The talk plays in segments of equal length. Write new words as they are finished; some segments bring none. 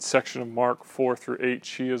section of Mark 4 through 8,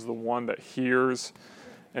 she is the one that hears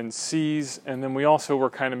and sees. And then we also were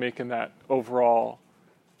kind of making that overall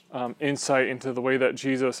insight into the way that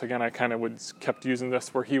Jesus, again, I kind of kept using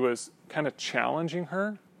this, where he was kind of challenging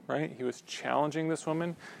her, right? He was challenging this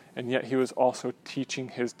woman, and yet he was also teaching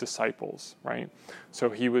his disciples, right? So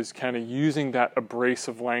he was kind of using that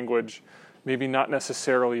abrasive language, maybe not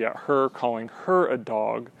necessarily at her, calling her a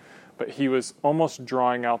dog, but he was almost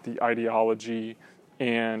drawing out the ideology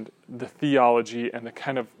and the theology and the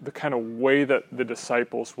kind of way that the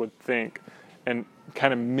disciples would think, and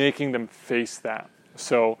kind of making them face that.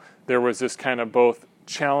 So there was this kind of both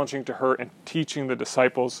challenging to her and teaching the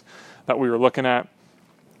disciples that we were looking at.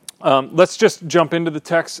 Let's just jump into the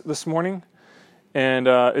text this morning, and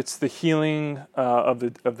it's the healing of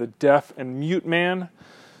the deaf and mute man.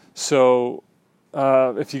 So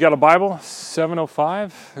if you got a Bible,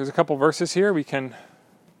 705, there's a couple verses here. We can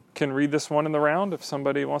read this one in the round if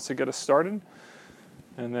somebody wants to get us started,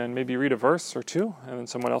 and then maybe read a verse or two, and then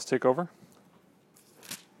someone else take over.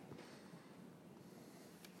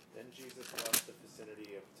 Then Jesus left the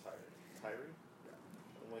vicinity of Tyre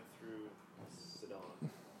and went through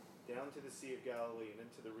Sidon, down to the Sea of Galilee and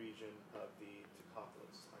into the region of the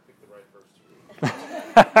Decapolis. I picked the right verse to read.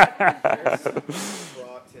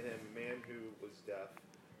 Brought to him a man who was deaf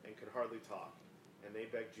and could hardly talk, and they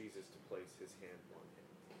begged Jesus to place his hand on him.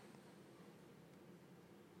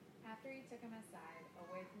 After he took him aside,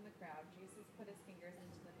 away from the crowd, Jesus put his fingers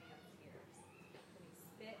into the man's ears. Then he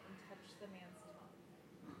spit and touched the man's tongue.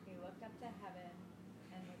 He looked up to heaven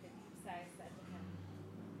and with a deep sigh said to him,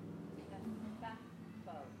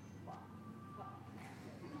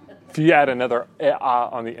 If you add another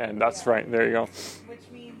on the end, that's right. There you go. Which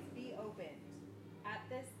means be opened. At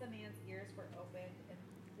this, the man's ears were opened and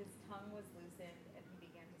his tongue was loosened and he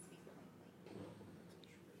began to speak plainly.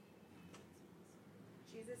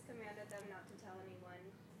 Jesus commanded them not to tell anyone,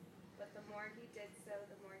 but the more he did so,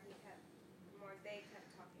 the more they kept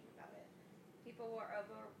talking about it. People were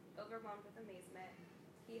overwhelmed with amazement.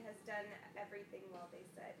 He has done everything well, they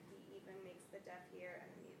said. He even makes the deaf hear and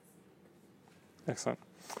the mute speak. Excellent.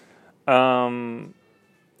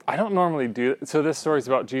 I don't normally do it. So this story is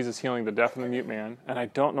about Jesus healing the deaf and the mute man, and I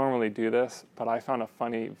don't normally do this, but I found a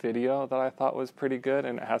funny video that I thought was pretty good,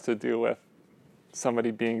 and it has to do with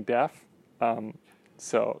somebody being deaf.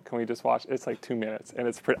 So can we just watch? It's like 2 minutes,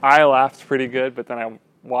 and I laughed pretty good, but then I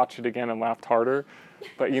watched it again and laughed harder.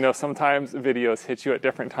 But sometimes videos hit you at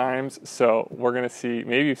different times, so we're going to see.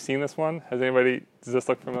 Maybe you've seen this one. Does this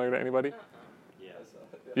look familiar to anybody? Yes.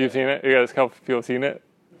 You've seen it? You guys, a couple people have seen it?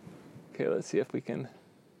 Okay, let's see if we can.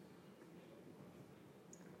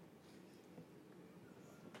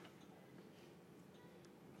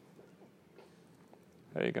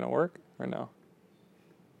 Are you going to work or no?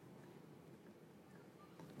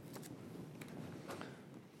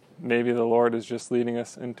 Maybe the Lord is just leading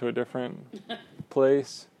us into a different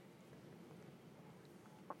place.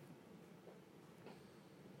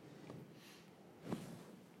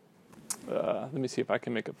 Let me see if I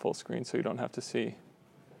can make it full screen so you don't have to see.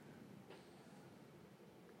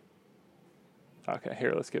 Okay,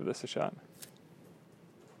 here, let's give this a shot.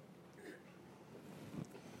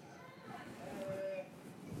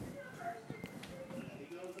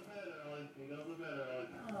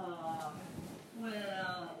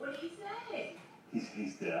 Well, what do you say?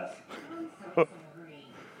 He's deaf. I'm so sorry.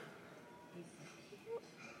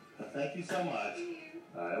 Thank you so much.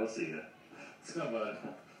 All right, we'll see you. Let's go, bud.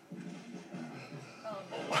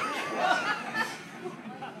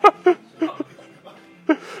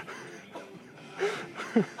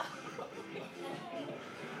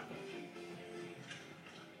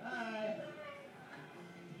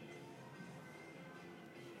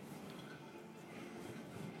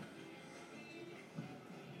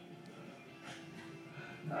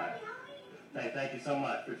 All right. Thank you so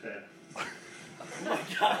much. Appreciate it. Oh my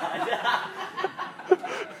God.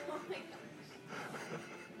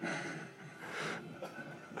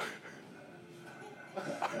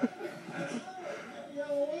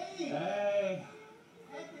 Hey.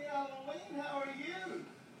 Happy Halloween. How are you?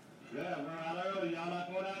 Yeah, we're out early. Y'all not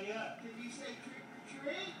going out yet? Did you say trick or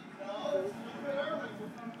treat? No, it's a little bit early. We're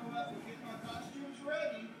going to go out and get my costumes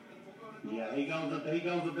ready. And we're going to go he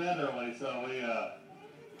goes to bed early, so we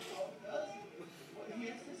Oh, does he? Well, he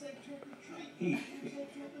has to say trick or treat.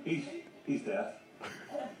 He's deaf. Oh,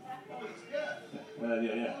 he's deaf. Well,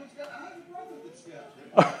 yeah. Oh, he's got, I have a brother that's deaf.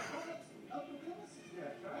 Uncle Dennis is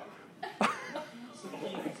deaf, right?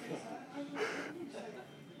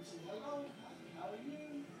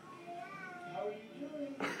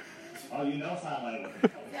 Oh, you know sign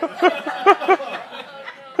language. How are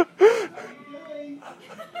you doing?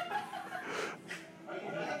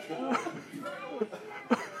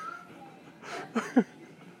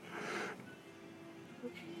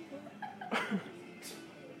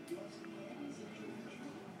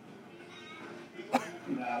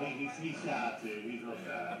 He's shy too. He's real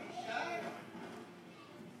shy.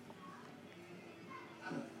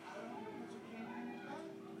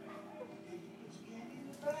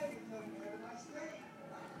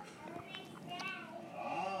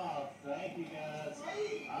 Oh, thank you guys.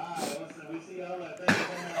 All right, listen, we see y'all later. Thank you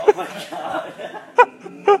so much. Oh my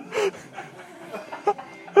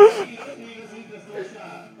God. He's just a little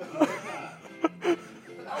shy.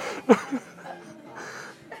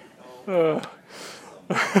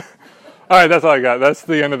 All right, that's all I got. That's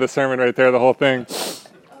the end of the sermon right there, the whole thing.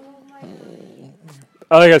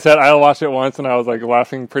 Like I said, I watched it once and I was like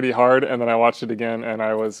laughing pretty hard, and then I watched it again and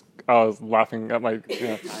I was laughing at my.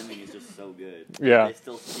 The timing is just so good. Yeah. I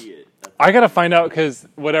still see it. That's I gotta find out, because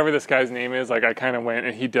whatever this guy's name is, like I kind of went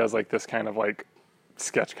and he does like this kind of like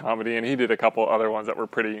sketch comedy, and he did a couple other ones that were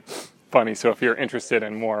pretty funny. So if you're interested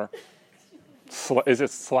in more, is it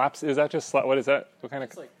slaps? Is that just slap? What is that? What kind of?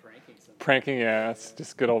 It's like pranking something. Pranking, yeah, it's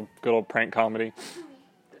just good old prank comedy.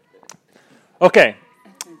 Okay,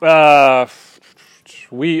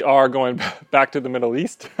 we are going back to the Middle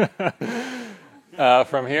East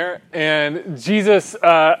from here, and Jesus,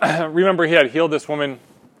 remember, he had healed this woman,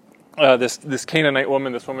 this Canaanite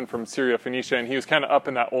woman, this woman from Syria, Phoenicia, and he was kind of up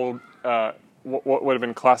in that old, what would have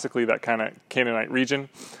been classically that kind of Canaanite region,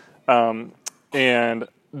 and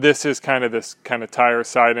this is kind of Tyre,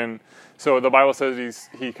 Sidon. So the Bible says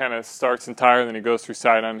he kind of starts in Tyre, and then he goes through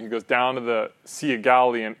Sidon. He goes down to the Sea of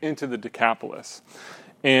Galilee and into the Decapolis.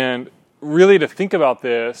 And really, to think about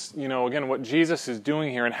this, again, what Jesus is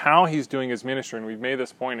doing here and how he's doing his ministry, and we've made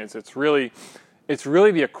this point, is it's really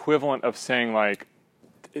the equivalent of saying, like,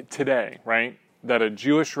 today, right, that a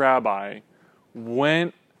Jewish rabbi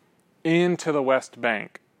went into the West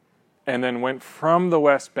Bank and then went from the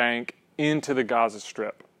West Bank into the Gaza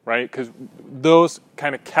Strip. Right? Because those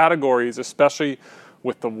kind of categories, especially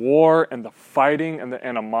with the war and the fighting and the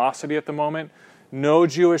animosity at the moment, no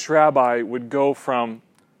Jewish rabbi would go from,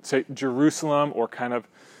 say, Jerusalem or kind of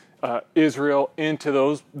Israel into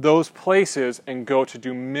those places and go to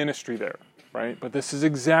do ministry there. Right? But this is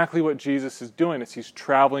exactly what Jesus is doing, is he's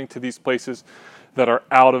traveling to these places that are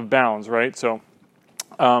out of bounds. Right? So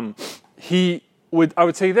I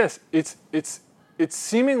would say this, it's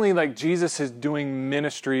seemingly like Jesus is doing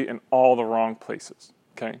ministry in all the wrong places,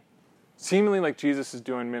 okay? Seemingly like Jesus is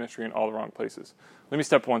doing ministry in all the wrong places. Let me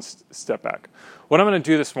step one step back. What I'm going to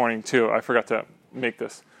do this morning, too, I forgot to make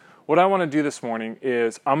this. What I want to do this morning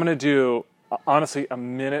is I'm going to do, honestly, a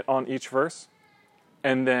minute on each verse,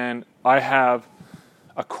 and then I have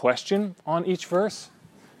a question on each verse.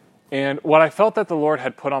 And what I felt that the Lord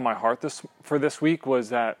had put on my heart for this week was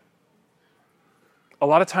that a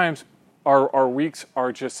lot of times our weeks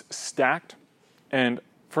are just stacked. And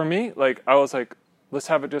for me, I was like, let's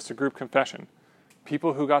have it just a group confession.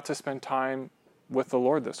 People who got to spend time with the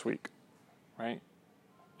Lord this week, right?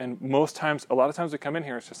 And a lot of times we come in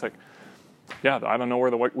here, it's just like, yeah, I don't know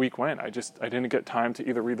where the week went. I didn't get time to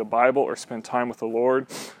either read the Bible or spend time with the Lord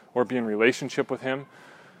or be in relationship with him.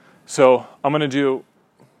 So I'm going to do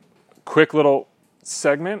a quick little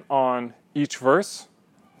segment on each verse.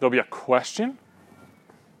 There'll be a question.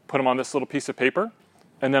 Put them on this little piece of paper,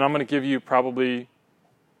 and then I'm going to give you probably,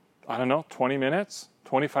 20 minutes,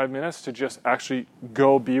 25 minutes to just actually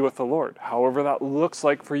go be with the Lord. However that looks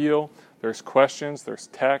like for you. There's questions, there's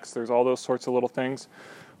text, there's all those sorts of little things,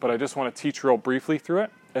 but I just want to teach real briefly through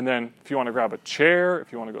it, and then if you want to grab a chair,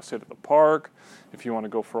 if you want to go sit at the park, if you want to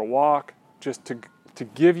go for a walk, just to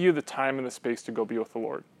give you the time and the space to go be with the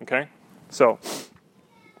Lord, okay? So,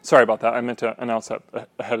 sorry about that. I meant to announce that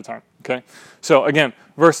ahead of time, okay? So again,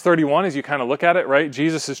 verse 31, as you kind of look at it, right?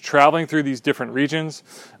 Jesus is traveling through these different regions.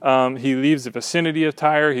 He leaves the vicinity of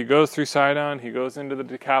Tyre. He goes through Sidon. He goes into the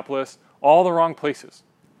Decapolis. All the wrong places,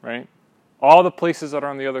 right? All the places that are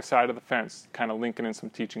on the other side of the fence, kind of linking in some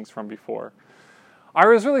teachings from before. I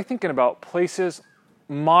was really thinking about places,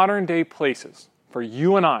 modern day places, for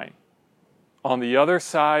you and I, on the other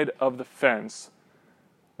side of the fence,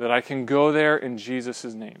 that I can go there in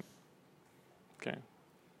Jesus' name. Okay.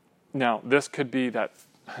 Now, this could be that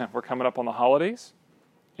we're coming up on the holidays,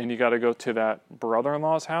 and you got to go to that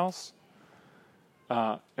brother-in-law's house,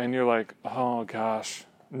 and you're like, oh gosh,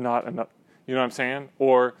 not enough. You know what I'm saying?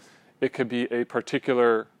 Or it could be a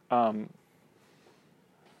particular, I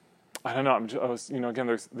don't know.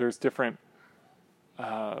 Again, there's different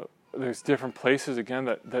places again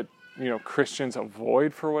that Christians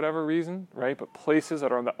avoid for whatever reason, right? But places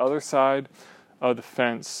that are on the other side of the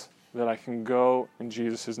fence that I can go in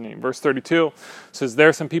Jesus' name. Verse 32 says,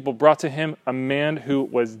 there some people brought to him a man who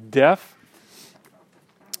was deaf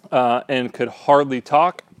and could hardly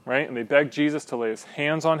talk, right? And they begged Jesus to lay his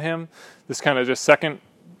hands on him. This kind of just second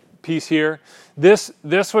piece here. This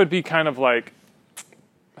would be kind of like,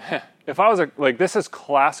 if I was this is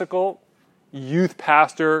classical youth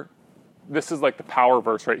pastor. This is like the power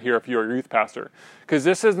verse right here if you're a youth pastor. Because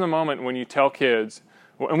this is the moment when you tell kids,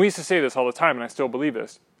 and we used to say this all the time, and I still believe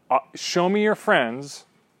this, show me your friends.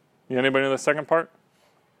 Anybody know the second part?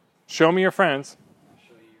 Show me your friends.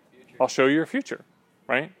 I'll show you your future,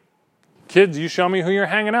 right? Kids, you show me who you're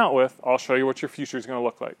hanging out with, I'll show you what your future is going to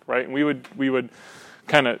look like, right?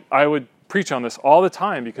 And I would preach on this all the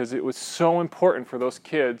time because it was so important for those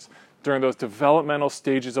kids during those developmental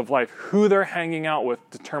stages of life. Who they're hanging out with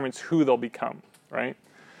determines who they'll become, right?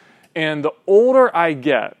 And the older I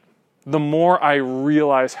get, the more I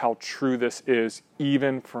realize how true this is,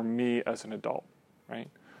 even for me as an adult, right?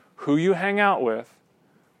 Who you hang out with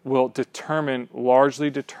will largely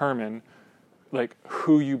determine like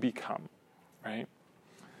who you become, right?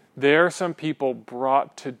 There are some people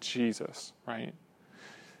brought to Jesus, right?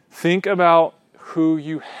 Think about who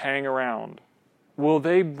you hang around. Will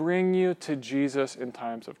they bring you to Jesus in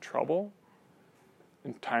times of trouble,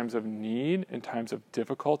 in times of need, in times of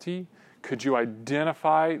difficulty? Could you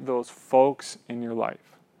identify those folks in your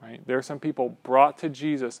life, right? There are some people brought to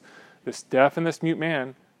Jesus, this deaf and this mute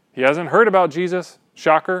man. He hasn't heard about Jesus,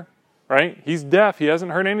 shocker, right? He's deaf. He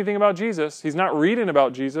hasn't heard anything about Jesus. He's not reading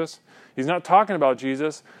about Jesus. He's not talking about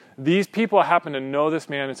Jesus. These people happen to know this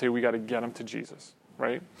man and say, we got to get him to Jesus,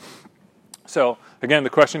 right? So, again, the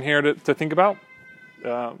question here to think about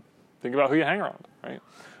who you hang around, right?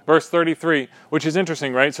 Verse 33, which is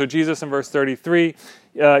interesting, right? So Jesus in verse 33,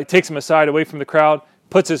 he takes him aside away from the crowd,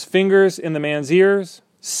 puts his fingers in the man's ears,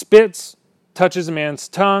 spits, touches the man's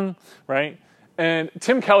tongue, right? And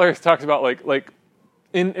Tim Keller talks about like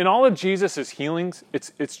in all of Jesus' healings,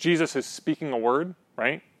 it's Jesus is speaking a word,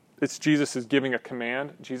 right? It's Jesus is giving a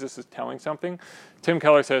command. Jesus is telling something. Tim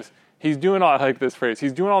Keller says, he's doing all, I like this phrase,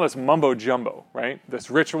 he's doing all this mumbo jumbo, right? This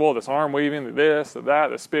ritual, this arm waving, this, that,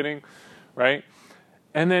 the spitting, right?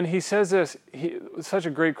 And then he says this, such a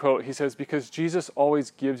great quote, he says, because Jesus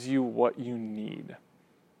always gives you what you need.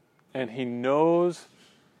 And he knows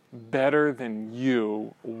better than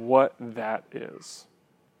you what that is.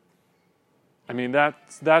 I mean,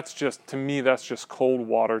 that's just, to me, that's just cold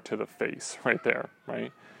water to the face right there,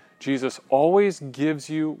 right? Jesus always gives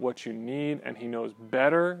you what you need, and he knows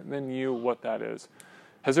better than you what that is.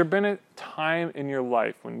 Has there been a time in your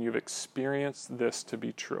life when you've experienced this to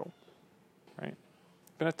be true? Right?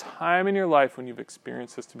 Been a time in your life when you've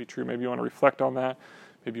experienced this to be true. Maybe you want to reflect on that.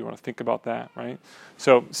 Maybe you want to think about that, right?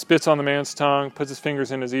 So, spits on the man's tongue, puts his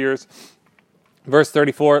fingers in his ears. Verse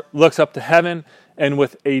 34, looks up to heaven, and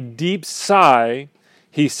with a deep sigh,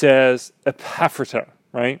 he says, Epaphratah,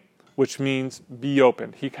 right? Which means be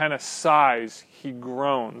opened. He kind of sighs, he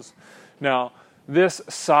groans. Now, this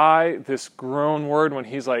sigh, this groan word, when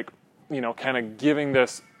he's like, kind of giving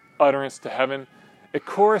this utterance to heaven, it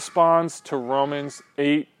corresponds to Romans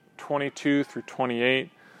 8:22 through 28.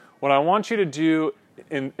 What I want you to do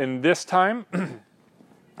in this time,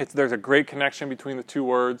 there's a great connection between the two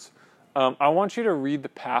words. I want you to read the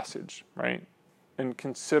passage, right? And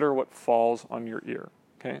consider what falls on your ear,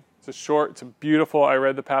 okay? It's a beautiful, I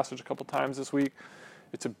read the passage a couple times this week.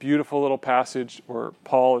 It's a beautiful little passage where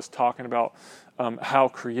Paul is talking about how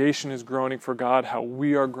creation is groaning for God, how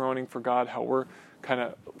we are groaning for God, how we're kind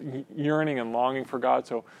of yearning and longing for God.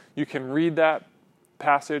 So you can read that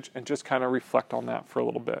passage and just kind of reflect on that for a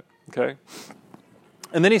little bit, okay?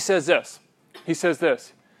 And then he says this. He says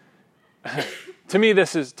this. To me,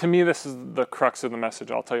 this is the crux of the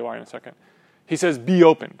message. I'll tell you why in a second. He says, be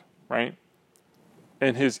opened, right?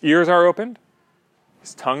 And his ears are opened,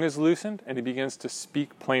 his tongue is loosened, and he begins to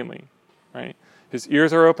speak plainly, right? His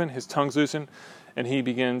ears are open, his tongue's loosened, and he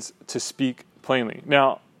begins to speak plainly.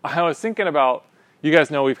 Now, I was thinking about, you guys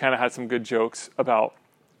know we've kind of had some good jokes about,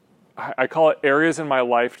 I call it areas in my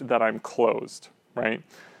life that I'm closed, right?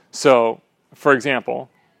 So, for example,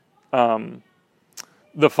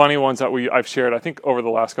 the funny ones that I've shared, I think over the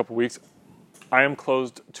last couple of weeks, I am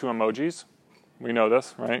closed to emojis. We know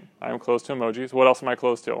this, right? I am closed to emojis. What else am I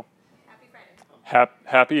closed to? Happy Friday.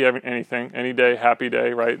 Happy anything, any day, happy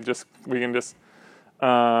day, right?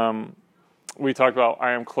 We talked about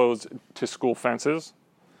I am closed to school fences.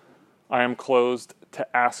 I am closed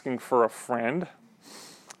to asking for a friend.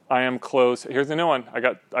 I am closed. Here's a new one. I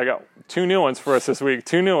got 2 new ones for us this week.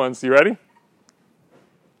 2 new ones. You ready?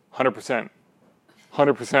 100%.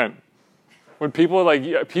 100%. When people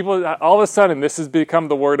all of a sudden this has become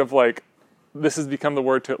the word of agreement. 100%,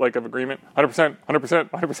 100%,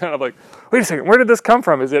 100%. I'm like, wait a second, where did this come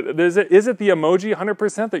from? Is it the emoji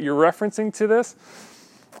 100% that you're referencing to this?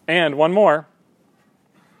 And one more.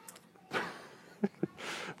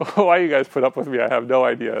 Why you guys put up with me, I have no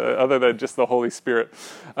idea, other than just the Holy Spirit.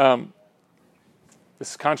 This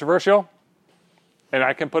is controversial, and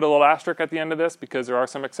I can put a little asterisk at the end of this because there are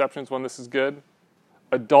some exceptions when this is good.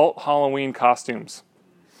 Adult Halloween costumes.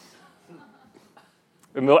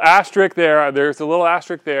 And the asterisk there's a little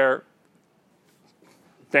asterisk there.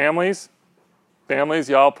 Families,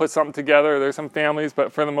 y'all put something together. There's some families,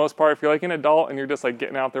 but for the most part, if you're like an adult and you're just like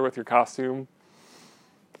getting out there with your costume,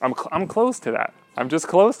 I'm close to that. I'm just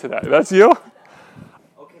close to that. That's you? Okay,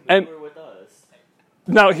 but And- you were with us.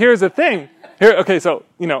 Now, here's the thing. Okay, so,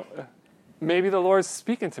 maybe the Lord's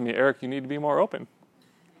speaking to me. Eric, you need to be more open.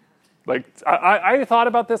 Like, I thought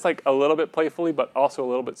about this, like, a little bit playfully, but also a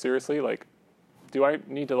little bit seriously. Like, do I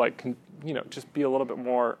need to, like, just be a little bit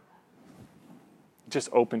more just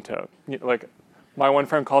open to, like, my one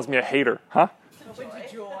friend calls me a hater. Huh? Open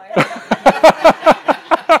to joy.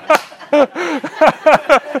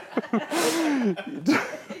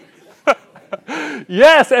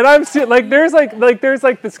 Yes, and I'm like, there's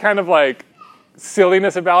this kind of like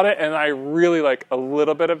silliness about it, and I really like a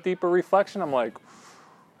little bit of deeper reflection. I'm like,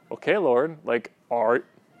 okay, Lord, like,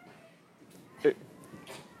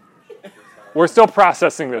 we're still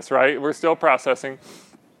processing this, right? We're still processing.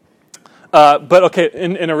 But okay,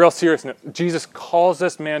 in a real serious note, Jesus calls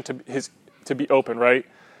this man to be open, right?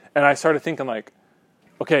 And I started thinking like,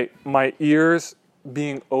 okay, my ears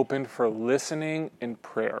being opened for listening and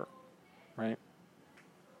prayer, right?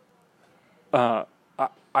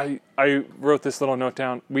 I wrote this little note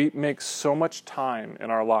down. We make so much time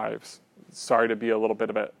in our lives. Sorry to be a little bit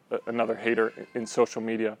of another hater in social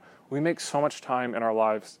media. We make so much time in our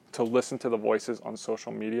lives to listen to the voices on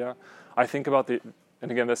social media. I think about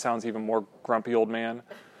and again, this sounds even more grumpy old man.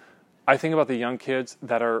 I think about the young kids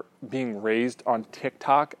that are being raised on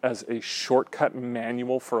TikTok as a shortcut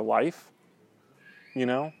manual for life,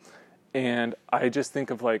 And I just think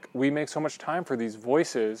of like, we make so much time for these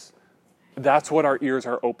voices. That's what our ears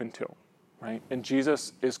are open to, right? And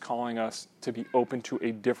Jesus is calling us to be open to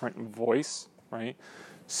a different voice, right?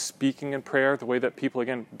 Speaking in prayer, the way that people,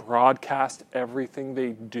 again, broadcast everything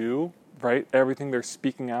they do, right? Everything they're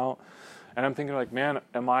speaking out. And I'm thinking like, man,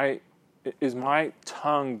 is my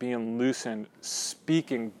tongue being loosened,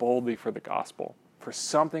 speaking boldly for the gospel, for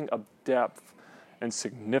something of depth and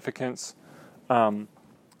significance?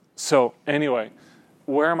 So anyway,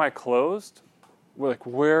 where am I closed?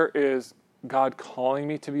 Where is God calling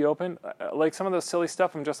me to be open? Like some of the silly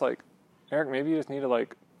stuff, I'm just like, Eric, maybe you just need to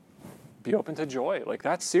like be open to joy. Like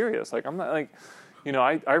that's serious. Like I'm not like,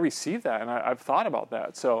 I receive that and I've thought about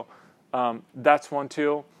that. So that's one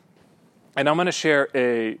too. And I'm going to share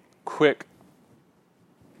a quick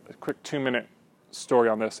 2-minute story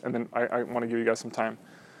on this, and then I want to give you guys some time.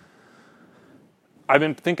 I've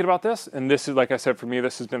been thinking about this, and this is, like I said, for me,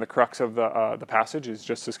 this has been the crux of the passage, is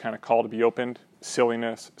just this kind of call to be opened,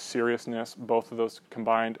 silliness, seriousness, both of those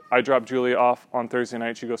combined. I drop Julia off on Thursday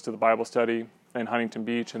night. She goes to the Bible study in Huntington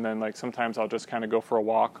Beach, and then like sometimes I'll just kind of go for a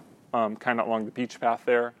walk, kind of along the beach path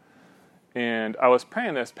there. And I was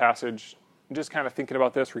praying this passage, just kind of thinking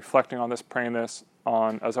about this, reflecting on this, praying this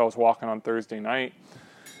as I was walking on Thursday night.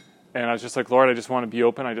 And I was just like, Lord, I just want to be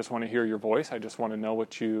open. I just want to hear your voice. I just want to know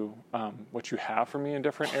what you have for me in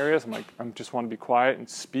different areas. I'm like, I just want to be quiet and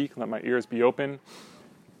speak and let my ears be open.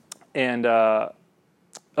 And a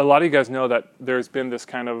lot of you guys know that there's been this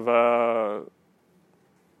kind of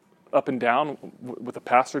up and down with the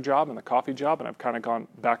pastor job and the coffee job, and I've kind of gone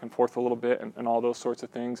back and forth a little bit and all those sorts of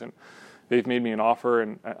things. And they've made me an offer,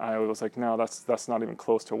 and I was like, no, that's not even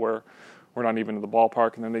close to where we're not even in the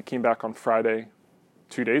ballpark. And then they came back on Friday,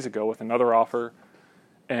 2 days ago, with another offer,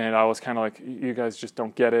 and I was kind of like, you guys just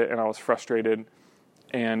don't get it, and I was frustrated.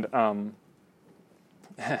 And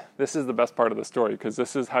this is the best part of the story, because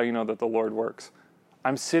this is how you know that the Lord works.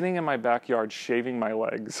 I'm sitting in my backyard shaving my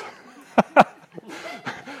legs.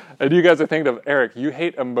 And you guys are thinking of, Eric, you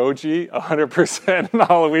hate emoji 100% in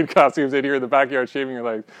Halloween costumes, and you're in the backyard shaving your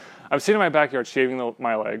legs. I'm sitting in my backyard shaving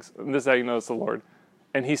my legs, and this is how you know it's the Lord.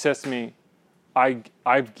 And he says to me,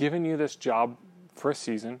 I've given you this job for a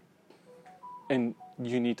season, and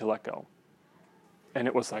you need to let go. And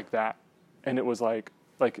it was like that. And it was like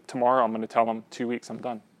tomorrow I'm going to tell them 2 weeks, I'm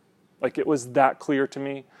done. Like it was that clear to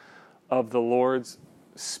me of the Lord's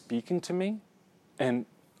speaking to me. And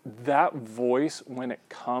that voice, when it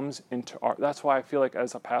comes into that's why I feel like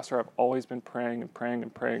as a pastor, I've always been praying and praying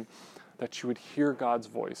and praying that you would hear God's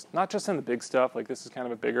voice. Not just in the big stuff, like this is kind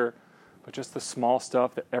of a bigger, but just the small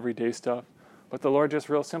stuff, the everyday stuff. But the Lord just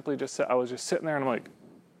real simply just said, I was just sitting there and I'm like,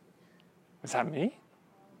 is that me?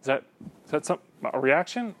 Is that a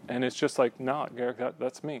reaction? And it's just like, no, Garrick,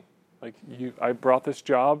 that's me. Like I brought this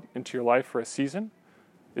job into your life for a season,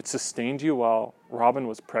 It sustained you while Robin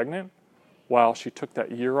was pregnant, while she took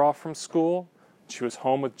that year off from school. She was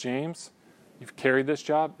home with James. You've carried this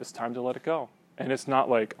job. It's time to let it go. And it's not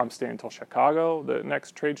like I'm staying until Chicago, the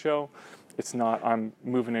next trade show. It's not I'm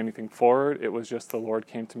moving anything forward. It was just the Lord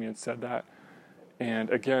came to me and said that. And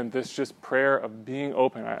again, this just prayer of being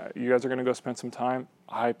open. You guys are going to go spend some time.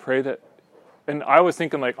 I pray that. And I was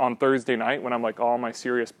thinking like on Thursday night when I'm like all my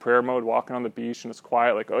serious prayer mode, walking on the beach and it's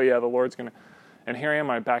quiet, like, oh yeah, the Lord's going to. And here I am in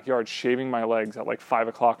my backyard shaving my legs at like 5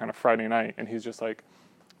 o'clock on a Friday night. And he's just like,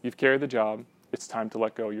 you've carried the job. It's time to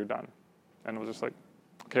let go. You're done. And I was just like,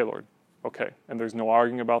 okay, Lord. Okay. And there's no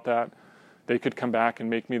arguing about that. They could come back and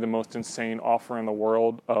make me the most insane offer in the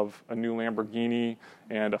world of a new Lamborghini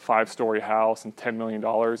and a 5-story house and $10 million.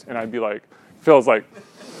 And I'd be like, Phil's like,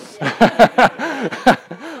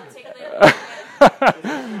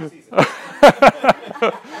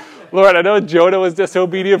 Lord, I know Jonah was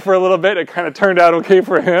disobedient for a little bit. It kind of turned out okay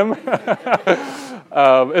for him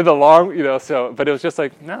in the long, so, but it was just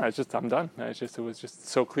like, no, it's just, I'm done. It was just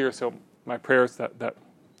so clear. So my prayers that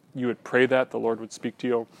you would pray that the Lord would speak to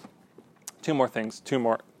you. Two more things, two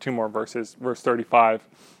more verses. Verse 35,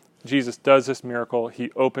 Jesus does this miracle. He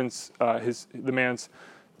opens the man's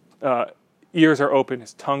ears are open,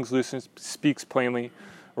 his tongue's loosened, speaks plainly,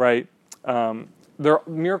 right?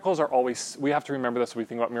 Miracles are always, we have to remember this when we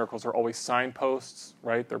think about miracles, are always signposts,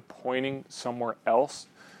 right? They're pointing somewhere else.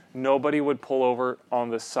 Nobody would pull over on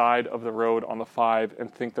the side of the road on the 5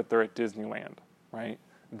 and think that they're at Disneyland, right?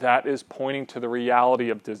 That is pointing to the reality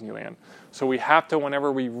of Disneyland. So we have to,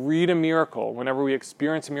 whenever we read a miracle, whenever we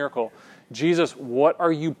experience a miracle, Jesus, what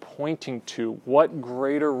are you pointing to? What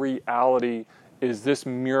greater reality is this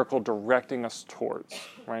miracle directing us towards,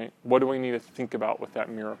 right? What do we need to think about with that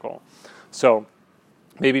miracle? So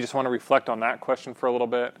maybe you just want to reflect on that question for a little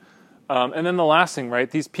bit. And then the last thing, right?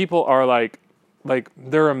 These people are like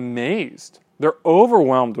they're amazed. They're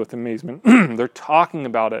overwhelmed with amazement. They're talking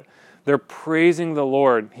about it. They're praising the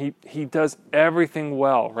Lord. He does everything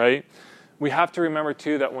well, right? We have to remember,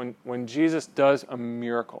 too, that when Jesus does a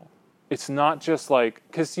miracle, it's not just like,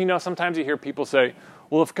 because, sometimes you hear people say,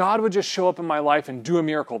 well, if God would just show up in my life and do a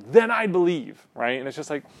miracle, then I'd believe, right? And it's just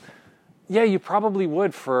like, yeah, you probably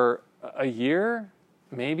would for a year,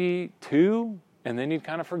 maybe 2, and then you'd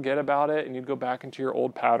kind of forget about it, and you'd go back into your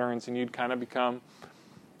old patterns, and you'd kind of become.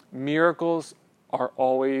 Miracles are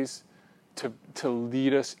always to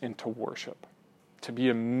lead us into worship, to be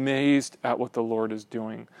amazed at what the Lord is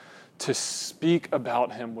doing, to speak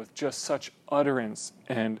about Him with just such utterance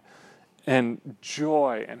and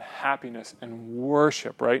joy and happiness and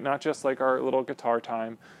worship, right? Not just like our little guitar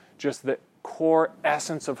time, just the core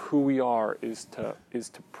essence of who we are is to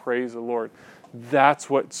praise the Lord. That's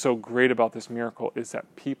what's so great about this miracle, is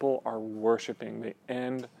that people are worshiping. They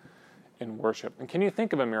end in worship. And can you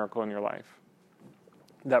think of a miracle in your life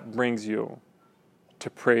that brings you to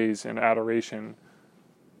praise and adoration?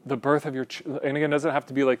 The birth of your and again, it doesn't have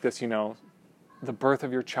to be like this, the birth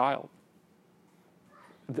of your child.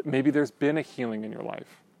 Maybe there's been a healing in your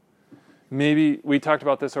life. Maybe we talked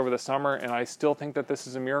about this over the summer, and I still think that this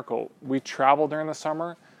is a miracle. We travel during the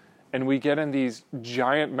summer, and we get in these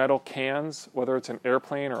giant metal cans, whether it's an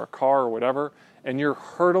airplane or a car or whatever, and you're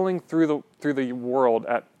hurtling through the world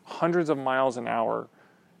at hundreds of miles an hour,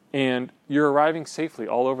 and you're arriving safely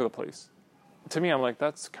all over the place. To me, I'm like,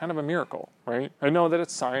 that's kind of a miracle, right? I know that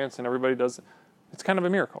it's science and everybody does it. It's kind of a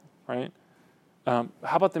miracle, right? How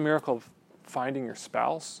about the miracle of finding your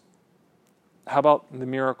spouse? How about the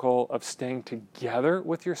miracle of staying together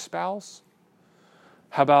with your spouse?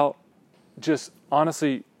 How about just,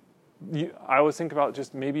 honestly, I always think about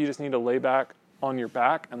just maybe you just need to lay back on your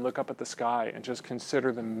back and look up at the sky and just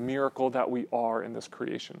consider the miracle that we are in this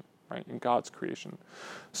creation, right? In God's creation.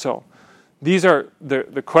 So these are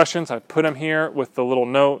the questions. I put them here with the little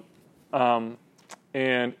note.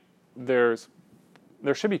 And there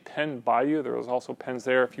should be pen by you. There was also pens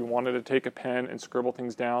there if you wanted to take a pen and scribble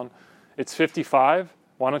things down. It's 55.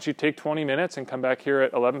 Why don't you take 20 minutes and come back here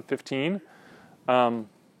at 11:15?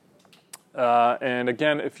 And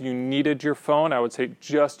again, if you needed your phone, I would say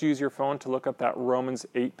just use your phone to look up that Romans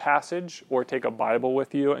 8 passage, or take a Bible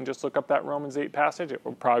with you and just look up that Romans 8 passage. It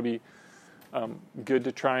would probably be good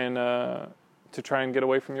to try and get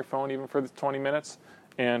away from your phone even for the 20 minutes.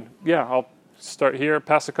 And yeah, I'll start here,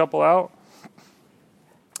 pass a couple out.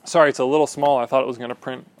 Sorry, it's a little small. I thought it was going to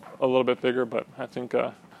print a little bit bigger, but I think...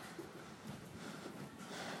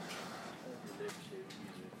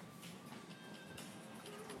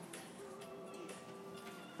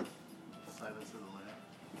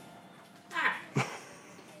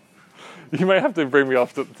 You might have to bring me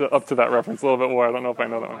up to that reference a little bit more. I don't know if I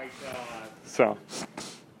know that one. So,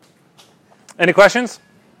 Any questions?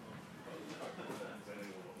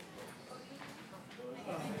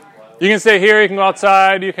 You can stay here. You can go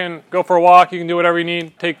outside. You can go for a walk. You can do whatever you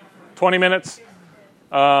need. Take 20 minutes,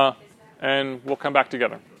 and we'll come back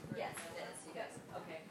together.